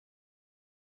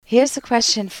Here's a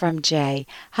question from Jay.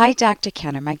 Hi, Dr.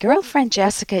 Kenner. My girlfriend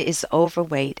Jessica is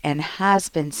overweight and has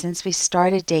been since we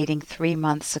started dating 3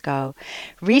 months ago.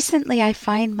 Recently, I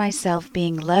find myself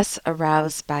being less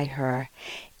aroused by her.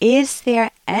 Is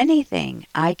there anything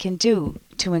I can do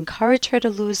to encourage her to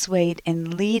lose weight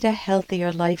and lead a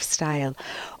healthier lifestyle?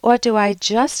 Or do I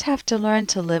just have to learn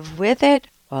to live with it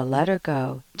or let her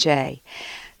go? Jay.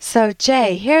 So,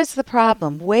 Jay, here's the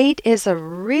problem. Weight is a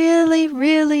really,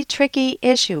 really tricky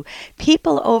issue.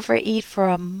 People overeat for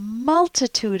a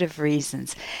multitude of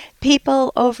reasons.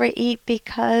 People overeat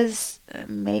because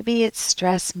maybe it's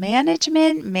stress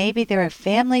management. Maybe there are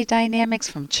family dynamics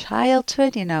from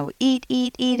childhood. Eat,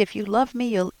 eat, eat. If you love me,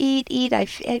 you'll eat, eat.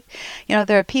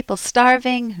 There are people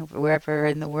starving wherever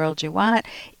in the world you want.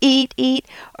 Eat, eat.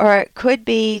 Or it could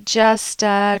be just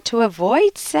to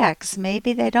avoid sex.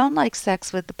 Maybe they don't like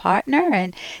sex with the partner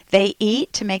and they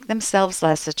eat to make themselves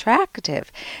less attractive.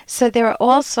 So there are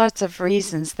all sorts of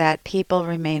reasons that people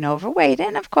remain overweight.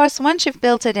 And of course, once you've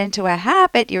built it into a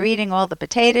habit, you're eating all the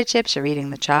potato chips, you're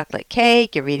eating the chocolate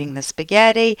cake, you're eating the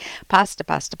spaghetti,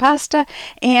 pasta,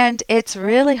 and it's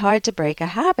really hard to break a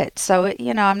habit. So,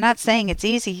 I'm not saying it's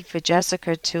easy for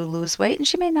Jessica to lose weight, and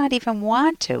she may not even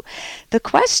want to. The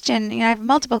question, I have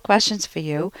multiple questions for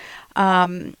you,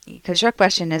 because your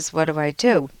question is, what do I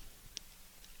do?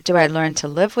 Do I learn to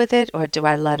live with it or do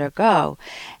I let her go?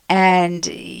 And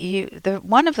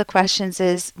one of the questions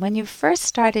is, when you first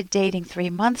started dating 3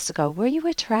 months ago, were you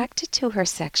attracted to her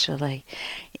sexually?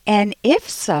 And if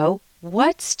so,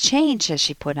 what's changed? Has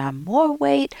she put on more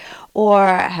weight? Or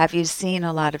have you seen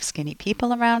a lot of skinny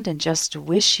people around and just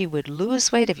wish she would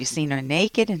lose weight? Have you seen her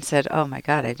naked and said, oh my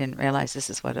God, I didn't realize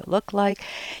this is what it looked like?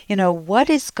 What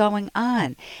is going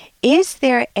on? Is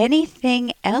there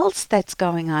anything else that's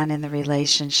going on in the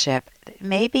relationship?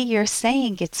 Maybe you're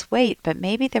saying it's weight, but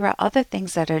maybe there are other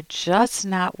things that are just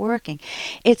not working.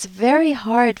 It's very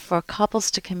hard for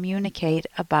couples to communicate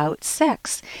about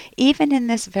sex. Even in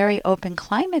this very open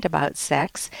climate about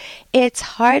sex, it's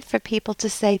hard for people to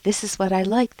say, this is what I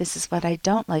like, this is what I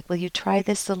don't like. Will you try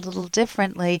this a little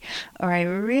differently? Or I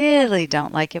really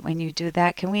don't like it when you do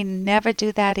that. Can we never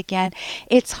do that again?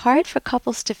 It's hard for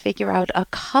couples to figure out a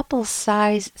couple's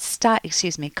style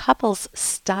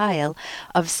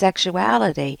of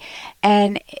sexuality.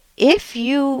 And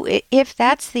if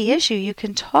that's the issue, you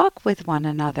can talk with one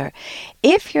another.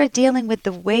 If you're dealing with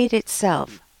the weight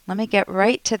itself, let me get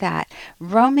right to that.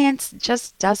 Romance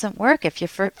just doesn't work if you're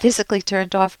physically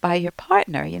turned off by your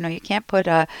partner. You can't put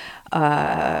a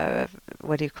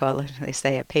what do you call it? They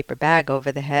say a paper bag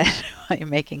over the head while you're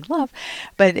making love.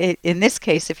 But in this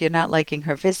case, if you're not liking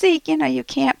her physique, you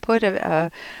can't put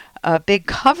a big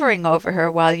covering over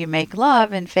her while you make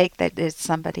love and fake that it's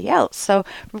somebody else. So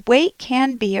weight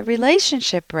can be a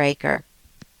relationship breaker.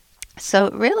 So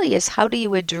it really is, how do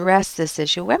you address this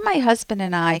issue? When my husband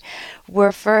and I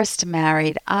were first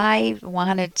married, I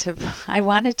wanted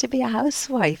to be a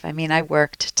housewife. I mean, I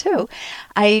worked too.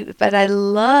 But I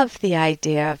love the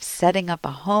idea of setting up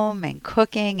a home and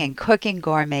cooking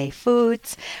gourmet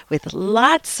foods with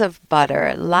lots of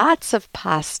butter, lots of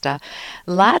pasta,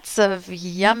 lots of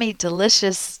yummy,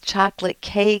 delicious chocolate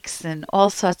cakes and all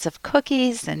sorts of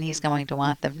cookies, and he's going to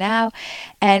want them now.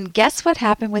 And guess what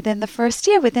happened within the first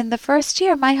year? Within the first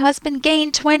year, my husband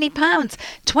gained 20 pounds.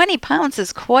 20 pounds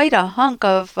is quite a hunk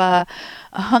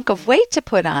of weight to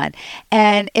put on.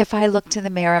 And if I looked in the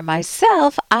mirror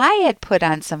myself, I had put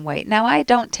on some weight. Now, I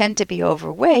don't tend to be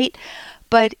overweight,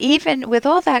 but even with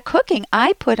all that cooking,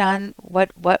 I put on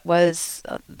what was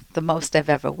the most I've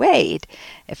ever weighed.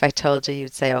 If I told you,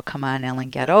 you'd say, oh, come on,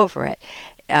 Ellen, get over it.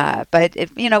 But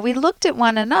we looked at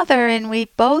one another and we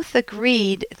both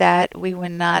agreed that we were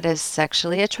not as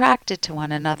sexually attracted to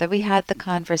one another. We had the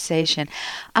conversation.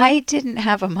 I didn't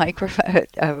have a microphone.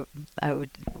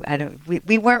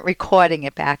 We weren't recording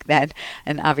it back then,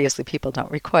 and obviously people don't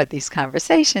record these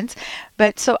conversations.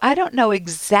 But so I don't know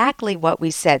exactly what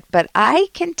we said, but I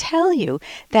can tell you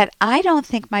that I don't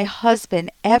think my husband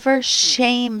ever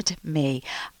shamed me.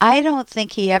 I don't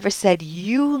think he ever said,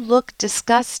 "You look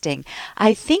disgusting."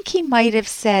 I think he might have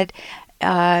said,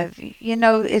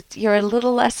 you're a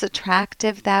little less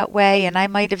attractive that way. And I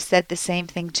might have said the same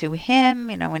thing to him,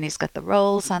 when he's got the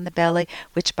rolls on the belly,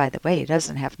 which, by the way, he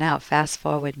doesn't have now. Fast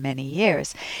forward many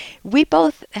years. We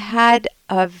both had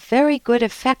a very good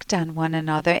effect on one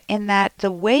another in that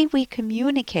the way we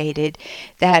communicated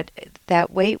that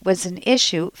weight was an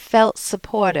issue felt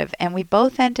supportive. And we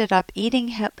both ended up eating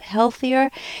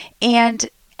healthier and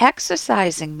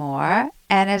exercising more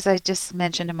And as I just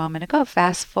mentioned a moment ago,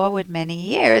 fast forward many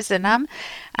years, and I'm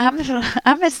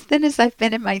as thin as I've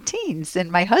been in my teens, and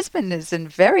my husband is in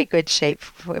very good shape.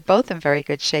 We're both in very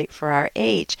good shape for our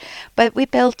age, but we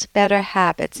built better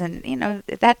habits, and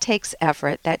that takes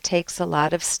effort. That takes a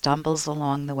lot of stumbles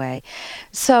along the way.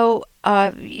 So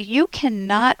you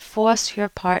cannot force your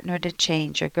partner to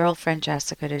change, your girlfriend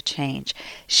Jessica to change.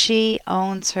 She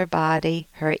owns her body.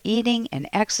 Her eating and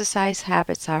exercise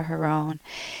habits are her own.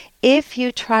 If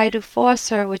you try to force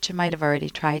her, which you might have already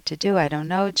tried to do, I don't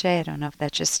know, Jay, I don't know if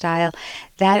that's your style,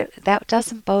 that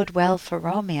doesn't bode well for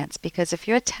romance, because if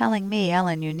you're telling me,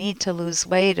 Ellen, you need to lose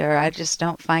weight or I just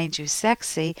don't find you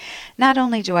sexy, not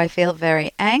only do I feel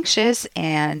very anxious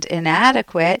and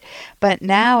inadequate, but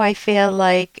now I feel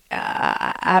like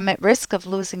I'm at risk of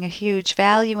losing a huge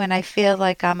value, and I feel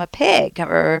like I'm a pig,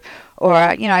 or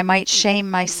I might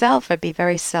shame myself or be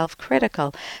very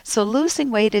self-critical. So losing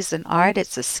weight is an art,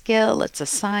 it's a skill, it's a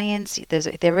science.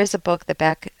 There is a book,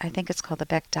 I think it's called the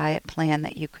Beck Diet Plan,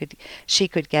 that she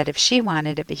could get if she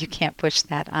wanted it, but you can't push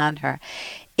that on her.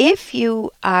 If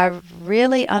you are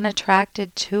really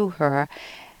unattracted to her,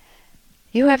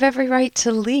 you have every right to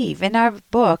leave. In our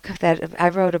book, that I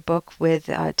wrote a book with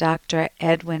Dr.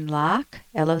 Edwin Locke,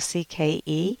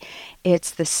 Locke.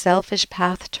 It's The Selfish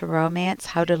Path to Romance,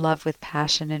 How to Love with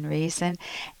Passion and Reason.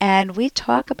 And we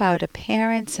talk about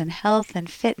appearance and health and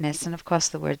fitness. And of course,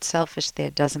 the word selfish there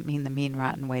doesn't mean the mean,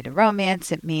 rotten way to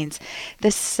romance. It means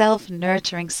the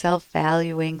self-nurturing,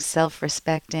 self-valuing,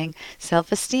 self-respecting,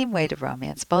 self-esteem way to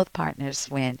romance. Both partners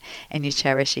win, and you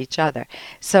cherish each other.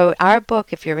 So our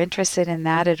book, if you're interested in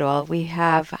that at all, we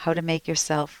have how to make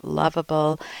yourself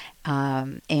lovable,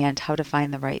 and how to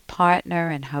find the right partner,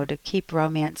 and how to keep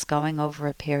romance going over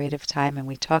a period of time. And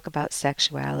we talk about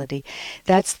sexuality.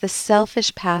 That's The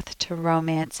Selfish Path to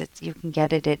Romance. You can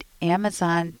get it at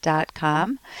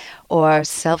Amazon.com or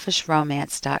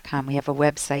selfishromance.com. We have a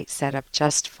website set up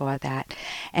just for that.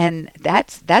 And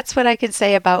that's what I can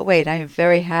say about weight. I am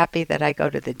very happy that I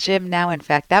go to the gym now. In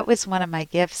fact, that was one of my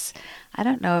gifts. I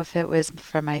don't know if it was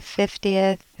for my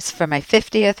 50th. It's for my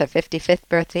 50th or 55th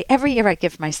birthday. Every year I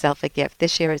give myself a gift.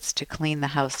 This year it's to clean the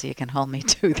house, so you can hold me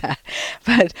to that.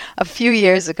 But a few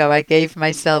years ago I gave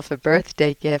myself a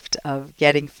birthday gift of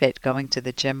getting fit, going to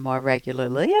the gym more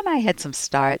regularly. And I had some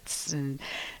starts and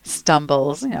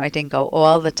stumbles. I didn't go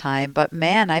all the time, but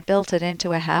man, I built it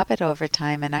into a habit over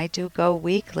time, and I do go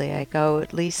weekly. I go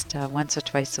at least once or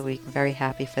twice a week. I'm very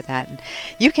happy for that. And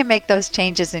you can make those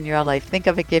changes in your life. Think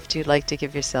of a gift you'd like to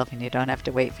give yourself, and you don't have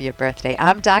to wait for your birthday.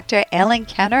 I'm Dr. Ellen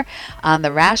Kenner on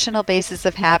the Rational Basis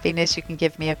of Happiness. You can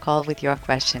give me a call with your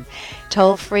question.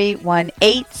 Toll free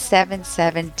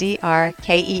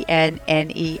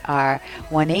 1-877-DRKENNER,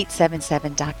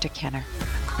 1-877 Dr. Kenner.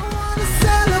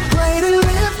 Celebrate and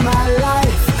live my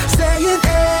life. Saying,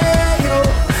 hey, yo,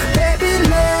 baby,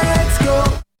 let's go.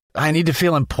 I need to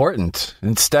feel important.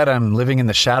 Instead, I'm living in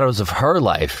the shadows of her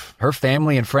life. Her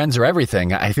family and friends are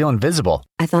everything. I feel invisible.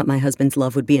 I thought my husband's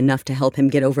love would be enough to help him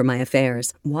get over my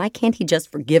affairs. Why can't he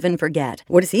just forgive and forget?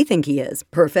 What does he think he is?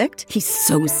 Perfect? He's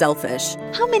so selfish.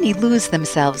 How many lose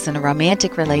themselves in a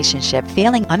romantic relationship,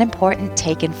 feeling unimportant,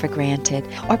 taken for granted?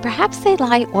 Or perhaps they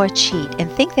lie or cheat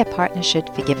and think their partner should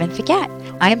forgive and forget.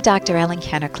 I am Dr. Ellen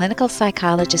Kenner, clinical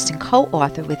psychologist and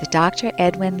co-author with Dr.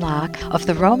 Edwin Locke of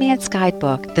the Romance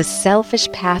Guidebook, The Selfish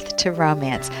Path to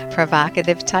Romance.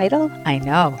 Provocative title? I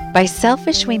know. By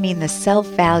selfish, we mean the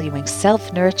self-valuing,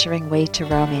 self-nurturing way to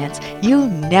romance. You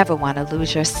never want to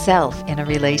lose yourself in a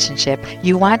relationship.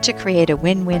 You want to create a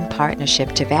win-win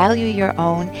partnership to value your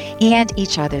own and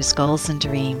each other's goals and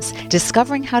dreams.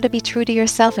 Discovering how to be true to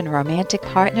yourself in a romantic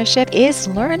partnership is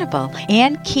learnable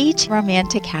and key to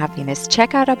romantic happiness.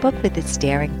 Check out our book with its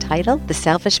daring title, The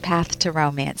Selfish Path to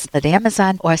Romance, at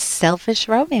Amazon or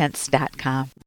selfishromance.com.